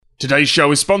Today's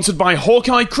show is sponsored by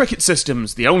Hawkeye Cricket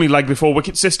Systems, the only leg before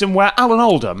wicket system where Alan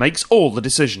Alda makes all the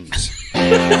decisions. Love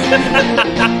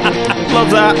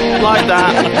that, like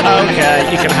that.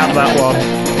 Okay, you can have that one.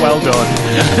 Well done.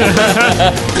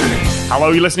 Hello,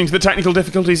 you're listening to The Technical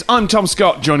Difficulties. I'm Tom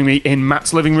Scott. Joining me in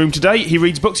Matt's living room today, he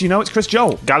reads books, you know, it's Chris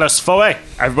Joel. Gallus Foley.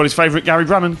 Everybody's favourite, Gary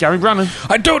Brannan. Gary Brannan.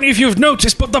 I don't know if you've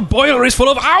noticed, but the boiler is full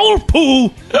of owl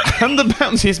poo. And the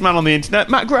bounciest man on the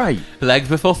internet, Matt Gray. Legs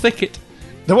before thicket.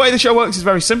 The way the show works is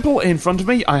very simple. In front of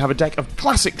me, I have a deck of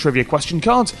classic trivia question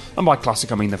cards, and by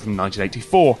classic I mean they're from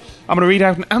 1984. I'm going to read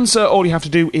out an answer. All you have to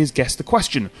do is guess the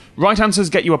question. Right answers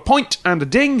get you a point and a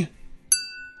ding.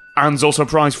 And there's also a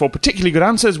prize for particularly good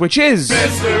answers, which is...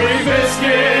 Mystery Biscuits!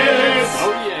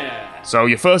 Oh yeah! So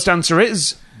your first answer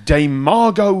is... Dame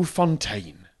Margot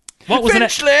Fontaine. What was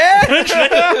Finchley!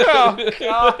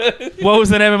 What was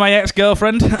the name of my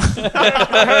ex-girlfriend?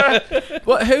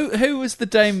 What? Who was the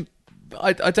dame?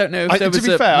 I don't know if there was to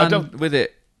be a fair, I man don't- with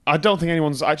it. I don't think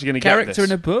anyone's actually going to get this. Character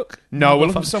in a book? No, we're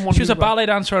looking for someone She was who- a ballet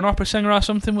dancer, an opera singer or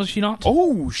something, was she not?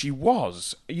 Oh, she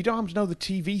was. You don't happen to know the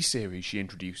TV series she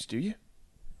introduced, do you?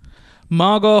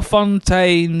 Margot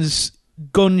Fontaine's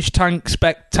Gunge Tank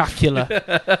Spectacular.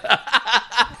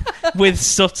 With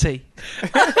Sooty.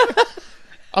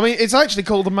 I mean, it's actually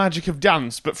called The Magic of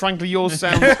Dance, but frankly yours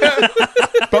sounds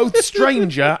both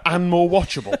stranger and more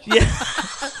watchable. Yeah.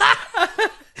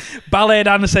 Ballet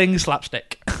dancing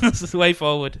slapstick. That's the way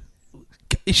forward.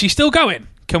 Is she still going?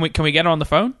 Can we get her on the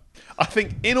phone? I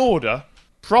think in order,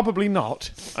 probably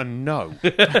not, and no.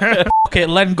 Okay,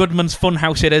 Len Goodman's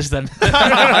Funhouse it is then.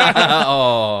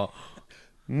 Oh.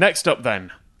 Next up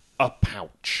then, a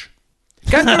pouch.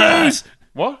 Kangaroos!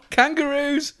 What?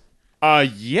 Kangaroos!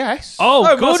 Yes. Oh,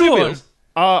 good marsupials.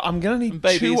 one. I'm going to need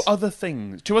Babies. two other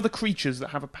things, two other creatures that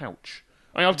have a pouch.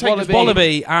 I mean, I'll take this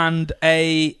Wallaby and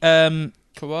a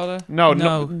Koala? No,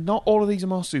 No. not all of these are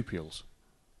marsupials.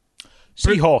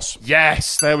 Seahorse.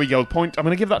 Yes, there we go. Point. I'm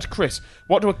going to give that to Chris.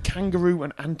 What do a kangaroo,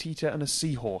 an anteater, and a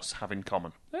seahorse have in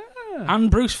common? and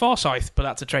Bruce Forsyth, but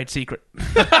that's a trade secret.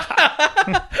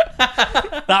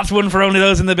 That's one for only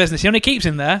those in the business. He only keeps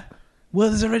him there.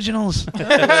 Werther's Originals.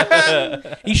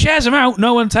 He shares them out.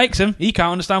 No one takes them. He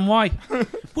can't understand why.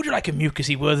 Would you like a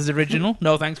mucusy Werther's Original?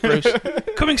 No, thanks, Bruce.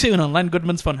 Coming soon on Len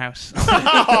Goodman's Funhouse.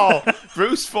 Oh,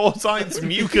 Bruce Forsyth's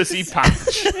mucusy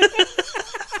patch.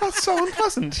 That's so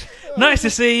unpleasant. Nice to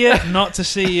see you. Not to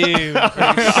see you.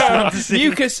 Not to see you.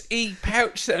 Mucus E.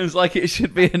 Pouch sounds like it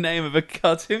should be a name of a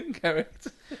cartoon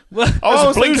character. Well, I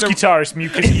was Blues thinking guitarist,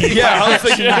 Mucus. yeah, I was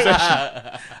thinking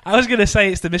musician. I was going to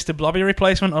say it's the Mr. Blobby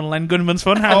replacement on Len Goodman's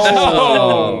Funhouse.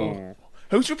 Oh.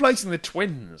 Who's replacing the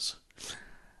twins?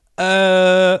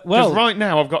 Well, Because right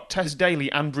now I've got Tess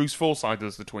Daly and Bruce Forsyth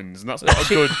as the twins, and that's not a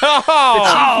good...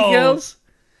 Cheeky girls?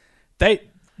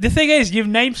 the thing is, you've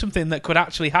named something that could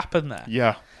actually happen there.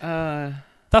 Yeah.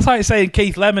 That's like saying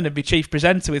Keith Lemon would be chief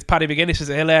presenter with Paddy McGuinness as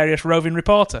a hilarious roving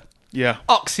reporter. Yeah.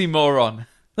 Oxymoron.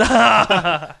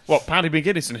 What, Paddy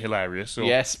McGuinness and hilarious? Or...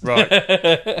 Yes.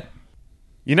 Right.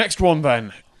 Your next one,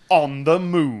 then. On the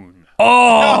Moon.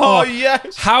 Oh,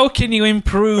 yes! how can you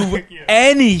improve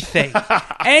anything?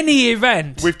 Any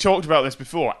event? We've talked about this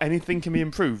before. Anything can be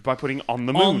improved by putting on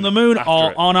the moon. On the moon, after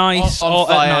or it. on ice, On or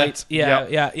fire. at night. Yeah,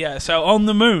 Yep. yeah. So on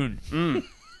the moon.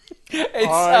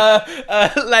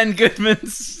 It's Len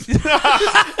Goodman's.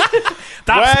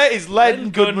 Where is Len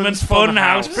Goodman's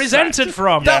Funhouse presented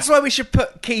from? That's where we should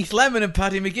put Keith Lemon and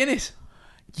Paddy McGuinness.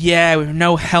 Yeah, with no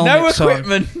No helmets on.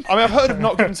 equipment. I mean, I've heard of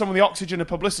not giving someone the oxygen of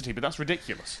publicity, but that's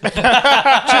ridiculous.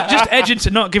 Just edging to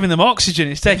not giving them oxygen.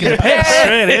 It's taking a piss,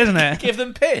 really, isn't it? Give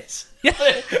them piss. Yeah.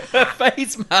 A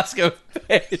face mask of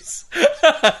piss.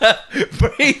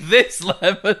 Breathe this,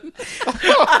 Lemon.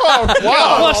 Oh,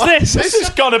 wow. What's this? This has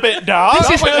gone a bit dark.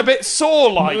 That went a bit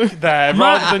sore-like there,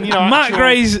 rather than, Matt actual...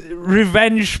 Gray's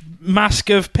revenge mask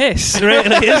of piss,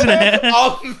 really, isn't it?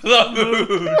 On the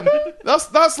moon.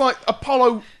 That's like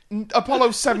Apollo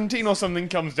 17 or something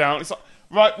comes down. It's like,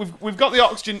 right, we've got the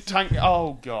oxygen tank.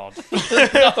 Oh, God.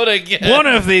 Not again. One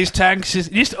of these tanks is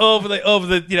just over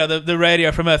the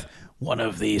radio from Earth. One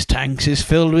of these tanks is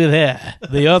filled with air.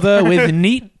 The other with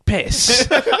neat piss.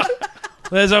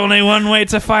 There's only one way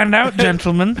to find out,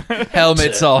 gentlemen.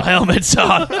 Helmets on. Helmets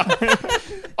on.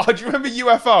 Oh, do you remember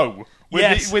UFO?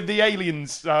 Yes. With the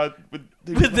aliens.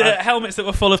 With the helmets that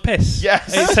were full of piss.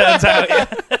 Yes. It turns out,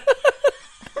 yeah.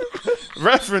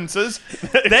 References.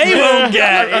 They won't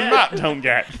get. And Matt don't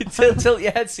get. Tilt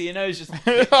your head so your nose just...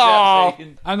 Oh.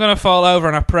 I'm going to fall over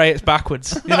and I pray it's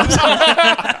backwards. You know?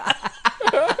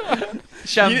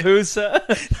 Shampoo, sir.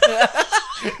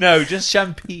 No, just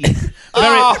shampoo.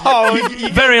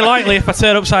 Very likely if I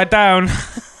turn upside down.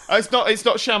 It's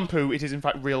not shampoo. It is in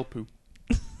fact real poo.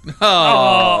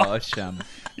 Oh, sham.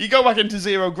 You go back into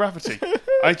zero gravity.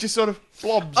 I just sort of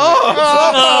blobs.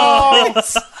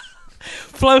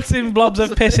 Floating blobs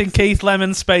of piss in Keith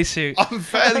Lemon's spacesuit. I'm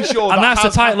fairly sure. And that's the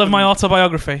has title of my happened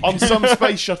autobiography. on some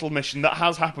space shuttle mission. That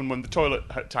has happened when the toilet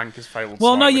tank has failed.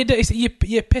 Well, no, slightly.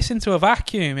 you piss into a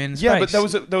vacuum in space. Yeah, but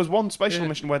there was one space shuttle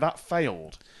mission where that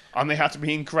failed, and they had to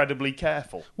be incredibly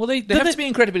careful. Well, They have to be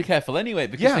incredibly careful anyway,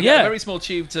 because they Yeah. get a very small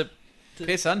tube to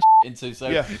piss and into, so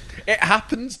Yeah. it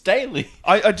happens daily.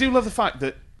 I do love the fact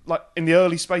that, like, in the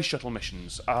early space shuttle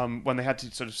missions, when they had to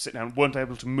sort of sit down, weren't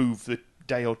able to move for the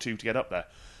day or two to get up there,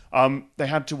 they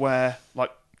had to wear,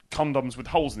 like, condoms with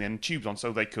holes in the end, tubes on,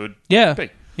 so they could pee.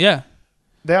 Yeah.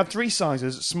 They had 3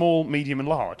 sizes, small, medium, and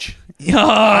large.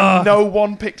 Yeah. And no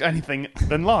one picked anything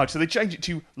than large, so they changed it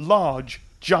to large,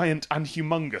 giant, and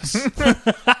humongous.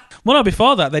 Well, no,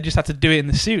 before that, they just had to do it in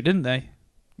the suit, didn't they?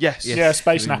 Yes. Yeah,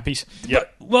 space nappies. Yeah.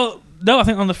 Well, no, I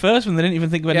think on the first one they didn't even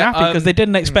think of a Yeah, nappy because they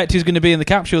didn't expect he was going to be in the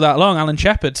capsule that long, Alan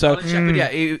Shepard. So Alan Shepard, yeah,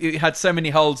 he had so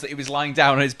many holes that he was lying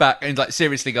down on his back, and he's like,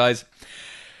 seriously, guys,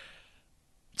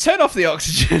 turn off the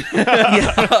oxygen.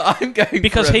 I'm going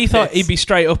because for a he thought piss. he'd be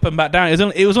straight up and back down.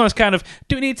 It was almost kind of,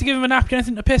 do we need to give him a napkin,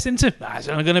 anything to piss into? Nah, he's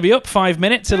only going to be up 5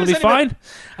 minutes, it'll be fine.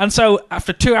 And so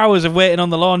after 2 hours of waiting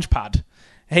on the launch pad,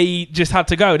 he just had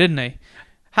to go, didn't he?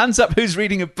 Hands up who's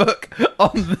reading a book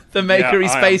on the Makery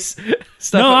I am. space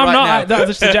stuff No, I'm right not. now. That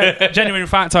was just a genuine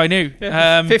fact I knew.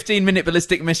 15-minute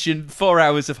ballistic mission, 4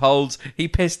 hours of holds. He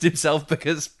pissed himself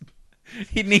because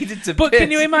he needed to But piss.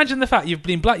 can you imagine the fact you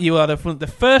are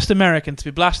the first American to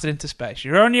be blasted into space?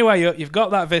 You're on your way up, you've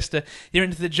got that vista, you're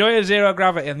into the joy of zero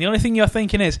gravity, and the only thing you're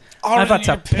thinking is, I've had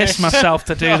to piss myself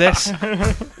to do this.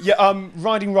 Yeah,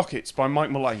 Riding Rockets by Mike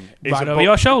Mullane. Is Right a over book,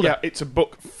 your shoulder. Yeah, it's a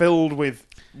book filled with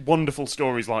wonderful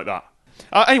stories like that.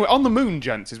 Anyway, on the moon,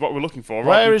 gents, is what we're looking for.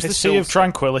 Where is the Sea of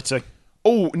Tranquility?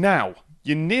 Oh, now,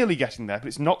 you're nearly getting there, but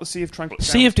it's not the Sea of Tranquility.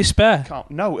 Sea of Despair.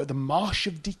 No, the Marsh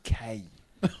of Decay.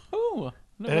 Oh,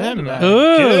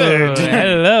 Oh,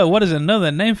 hello. What is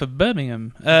another name for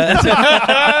Birmingham?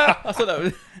 I thought that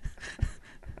was...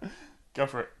 Go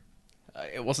for it.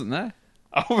 It wasn't there.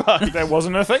 Oh, right. There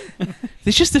wasn't a thing.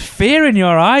 There's just a fear in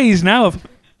your eyes now of,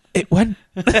 it went...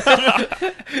 What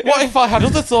if I had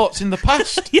other thoughts in the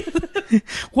past?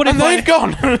 What And if they've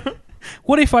gone.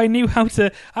 What if I knew how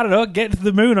to, I don't know, get to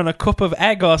the moon on a cup of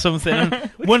egg or something? And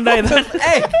one day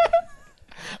Egg!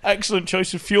 Excellent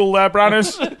choice of fuel there,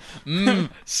 Branners.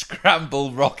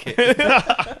 Scramble rocket.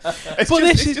 It's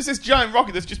just this giant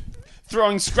rocket that's just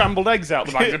throwing scrambled eggs out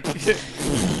the back.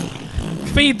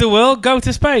 feed the world, go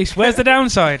to space. Where's the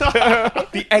downside?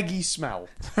 The eggy smell.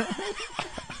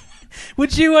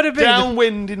 Would you want to be?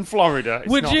 Downwind in Florida.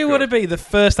 Would you want to be the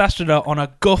first astronaut on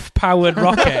a Guff-powered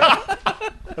rocket?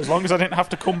 As long as I didn't have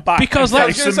to come back. Because and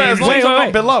let's- face As long the as Wait, I'm wait, not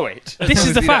wait. below it. This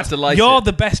is the You'd have fact. to light You're it.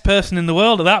 the best person in the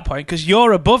world at that point because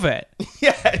you're above it,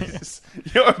 Yes.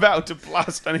 You're about to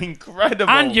blast an incredible...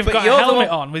 and you've But got a you're the helmet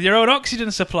one- on with your own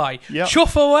oxygen supply. Yep.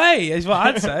 Chuff away is what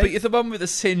I'd say. But you're the one with the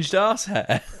singed arse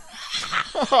hair.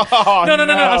 Oh, No.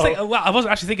 I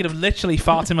wasn't actually thinking of literally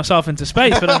farting myself into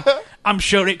space, but I'm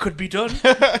sure it could be done.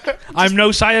 I'm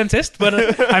no scientist, but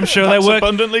I'm sure they're It's working.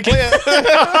 abundantly clear.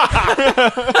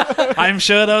 I'm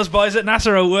sure those boys at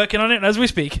NASA are working on it as we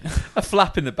speak. A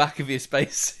flap in the back of your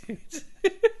spacesuit.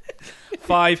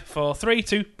 5, 4, 3,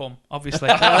 2, boom. Obviously.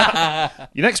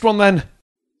 Your next one then.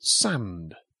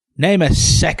 Sand. Name a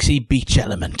sexy beach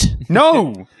element.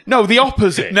 No, the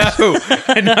opposite. No.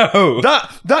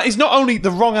 That is not only the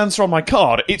wrong answer on my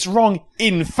card, it's wrong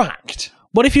in fact.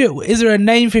 Is there a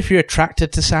name for if you're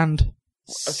attracted to sand?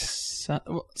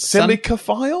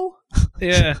 Silicophile?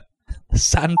 Yeah.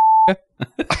 Sand.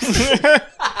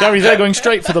 Gary, they're going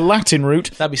straight for the Latin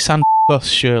route. That'd be sand bus,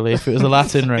 surely, if it was the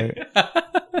Latin route.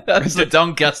 That's the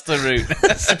Doncaster route.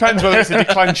 Depends whether it's a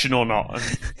declension or not.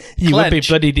 You would be Clench.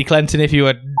 bloody declenting if you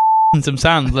were some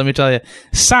sand, let me tell you.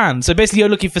 Sand. So basically you're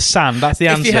looking for sand. That's the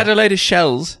answer. If you had a load of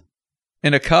shells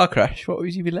in a car crash, what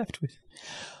would you be left with?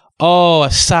 Oh,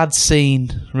 a sad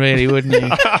scene, really, wouldn't you?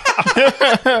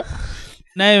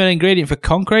 Name an ingredient for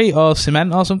concrete or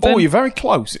cement or something. Oh, you're very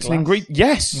close. It's an ingredient.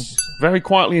 Yes. Very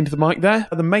quietly into the mic there.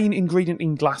 The main ingredient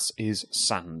in glass is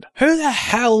sand. Who the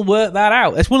hell worked that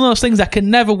out? It's one of those things I can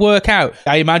never work out.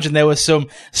 I imagine there was some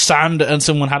sand and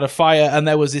someone had a fire and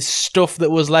there was this stuff that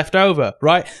was left over,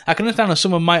 right? I can understand how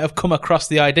someone might have come across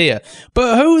the idea.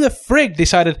 But who the frig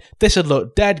decided this would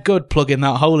look dead good plugging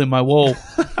that hole in my wall?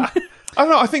 I don't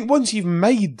know. I think once you've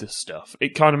made the stuff,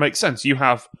 it kind of makes sense. You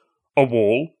have a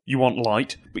wall, you want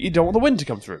light, but you don't want the wind to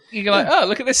come through. You go like, oh,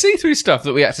 look at the see-through stuff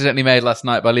that we accidentally made last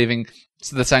night by leaving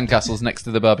the sandcastles next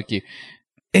to the barbecue.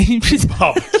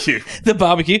 Barbecue. The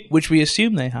barbecue, which we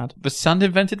assume they had. Was sand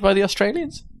invented by the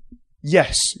Australians?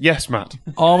 Yes, Matt.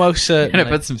 Almost Can I certainly.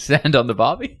 put some sand on the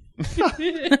barbie? What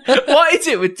is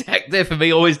it with tech there for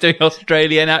me always doing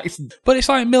Australian accents? But it's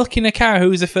like milking a cow. Who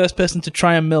was the first person to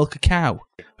try and milk a cow?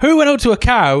 Who went up to a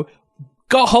cow,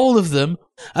 got hold of them,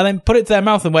 and then put it to their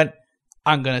mouth and went,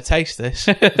 I'm going to taste this.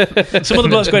 Some of the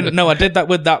blokes going, no, I did that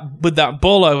with that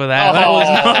bull over there. That was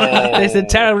not, tasted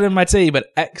terrible in my tea, but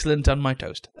excellent on my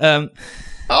toast.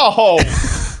 Oh,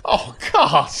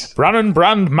 God. Brannon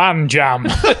Brand Man Jam.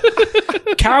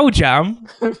 Cow jam,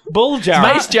 bull jam.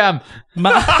 Space Jam.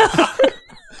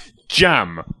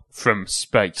 Jam from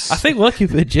space. I think we're looking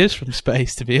for jizz from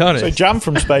space, to be honest. So jam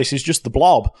from space is just the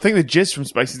blob. I think the jizz from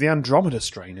space is the Andromeda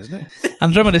strain, isn't it?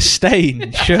 Andromeda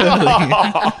stain, surely.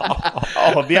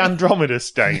 Oh, the Andromeda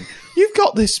stain. You've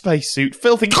got this spacesuit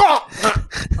filthy.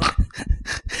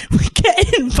 We're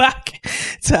getting back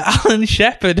to Alan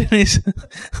Shepard and his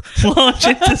launch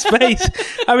into space.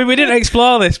 I mean, we didn't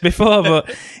explore this before,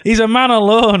 but he's a man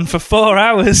alone for 4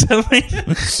 hours. I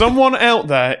mean, Someone out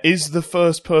there is the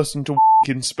first person to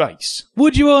in space.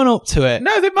 would you own up to it?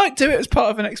 No, they might do it as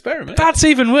part of an experiment. That's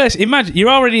even worse. Imagine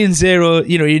you're already in zero,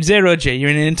 you're in zero G,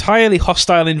 you're in an entirely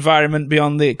hostile environment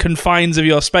beyond the confines of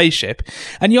your spaceship,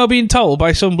 and you're being told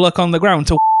by some bloke on the ground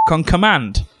to on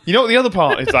command. You know what the other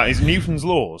part is? That is Newton's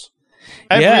laws.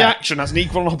 Every Yeah. action has an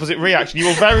equal and opposite reaction. You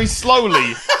will very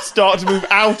slowly start to move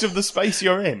out of the space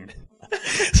you're in.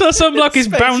 So some bloke is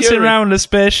Space bouncing urine. around a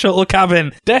space shuttle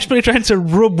cabin, desperately trying to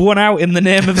rub one out in the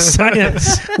name of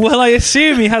science. Well, I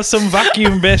assume he has some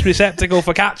vacuum-based receptacle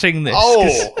for catching this.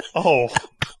 Oh.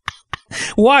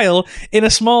 While, in a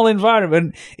small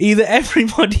environment, either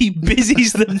everybody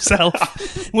busies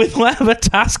themselves with whatever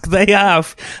task they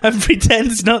have and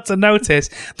pretends not to notice.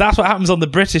 That's what happens on the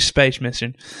British space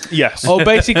mission. Yes. Or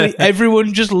basically,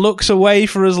 everyone just looks away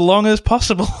for as long as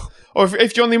possible. Or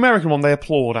if you're on the American one, they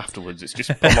applaud afterwards. It's just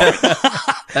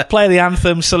polite. Play the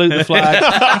anthem, salute the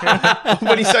flag,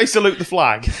 When you say salute the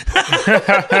flag.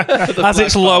 as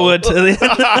it's lowered.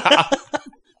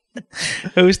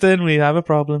 Houston, we have a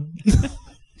problem.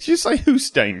 Did you say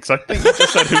Hussein? Because I think you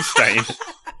just said Hussein.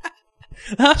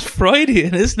 That's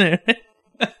Freudian, isn't it?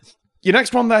 Your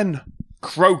next one then,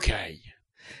 croquet.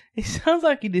 It sounds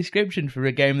like a description for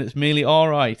a game that's merely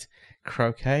alright.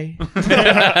 Croquet.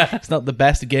 It's not the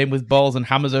best game with balls and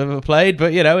hammers I've ever played,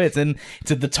 but you know, it's in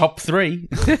the top 3.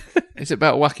 Is it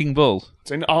about whacking bull?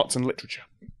 It's in arts and literature.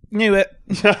 Knew it.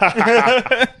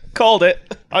 Called it.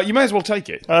 You may as well take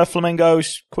it.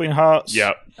 Flamingos, Queen Hearts.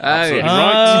 Yeah, absolutely yeah.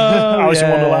 right. Alice in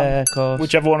Wonderland. Of course.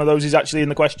 Whichever one of those is actually in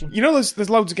the question. You know, there's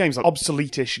loads of games, like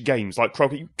obsolete-ish games, like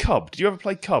croquet. Cub. Did you ever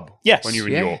play Cub? Yes. When you were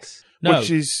in Yes. York? No. Which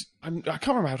is... I can't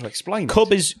remember how to explain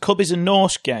Cub it. is a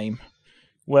Norse game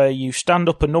where you stand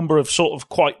up a number of sort of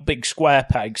quite big square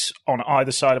pegs on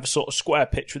either side of a sort of square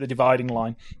pitch with a dividing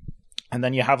line. And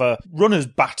then you have a runner's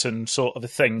baton sort of a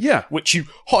thing, Yeah. which you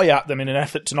hoy at them in an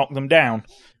effort to knock them down.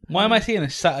 Why am I seeing a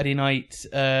Saturday night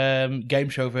game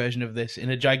show version of this in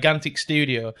a gigantic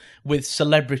studio with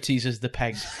celebrities as the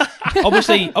pegs?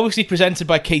 obviously presented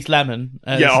by Keith Lemon.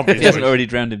 Yeah, He obviously. hasn't already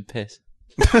drowned in piss.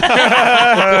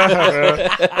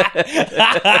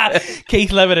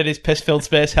 Keith Lemon and his piss-filled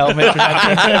space helmet.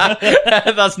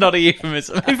 That's not a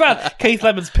euphemism. In fact, Keith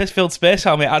Lemon's piss-filled space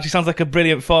helmet actually sounds like a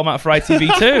brilliant format for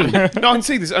ITV2. No, I can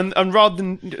see this. And rather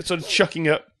than sort of chucking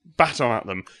a baton at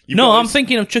them... you've No, got I'm this-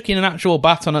 thinking of chucking an actual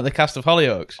baton at the cast of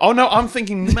Hollyoaks. Oh, no, I'm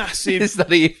thinking massive... Is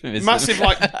that a euphemism? massive,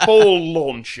 like, ball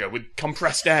launcher with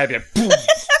compressed air. Boom,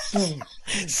 boom.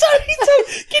 Sorry,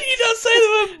 can you not say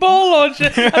the word ball launcher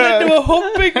and then do a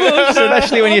humping motion?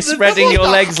 Especially when you're spreading your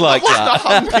legs like What's that. the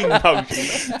humping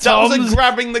motion? That was a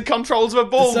grabbing the controls of a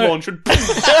ball Sorry. launcher. And boom.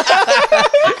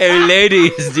 Oh,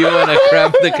 ladies, do you want to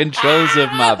grab the controls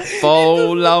of my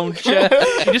ball launcher?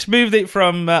 You just moved it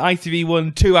from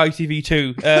ITV1 to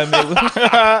ITV2.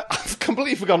 I've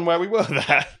completely forgotten where we were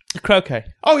there. Croquet.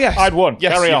 Oh, yes. I'd won.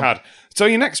 Yes, Carry you on. had. So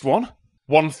your next one,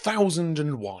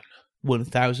 1001.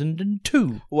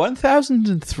 1002.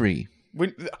 1003.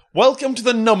 Welcome to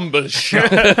the Numbers Show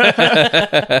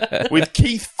with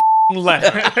Keith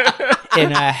Lemon.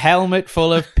 In a helmet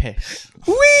full of piss.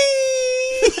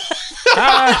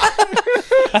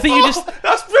 I think you just...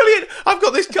 That's brilliant. I've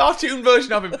got this cartoon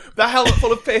version of him, the helmet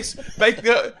full of piss, making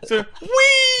a so wee.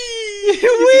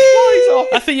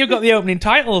 I think you've got the opening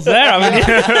titles there, haven't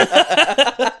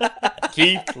you?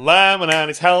 Keith Lemon and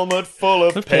his helmet full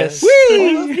of piss.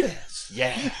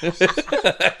 Yeah.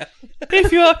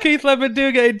 If you are Keith Lemon,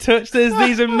 do get in touch.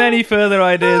 These are many further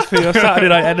ideas for your Saturday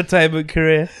night entertainment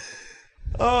career.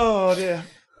 Oh dear.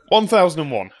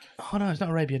 1001. Oh no, it's not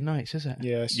Arabian Nights, is it?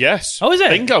 Yes. Oh, is it?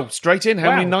 Bingo. Straight in. How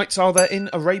Wow. many nights are there in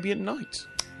Arabian Nights?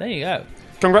 There you go.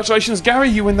 Congratulations, Gary.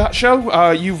 You win that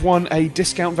show. You've won a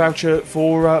discount voucher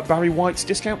for Barry White's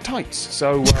discount tights.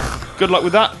 So good luck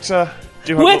with that.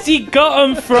 Where's he got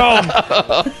them from?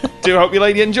 Do hope your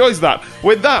lady enjoys that.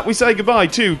 With that, we say goodbye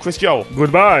to Chris Joel.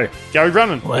 Goodbye. Gary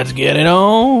Brannan. Let's get it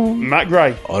on. Matt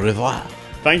Gray. Au revoir.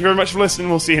 Thank you very much for listening.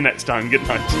 We'll see you next time. Good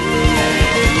night.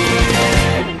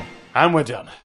 And we're done.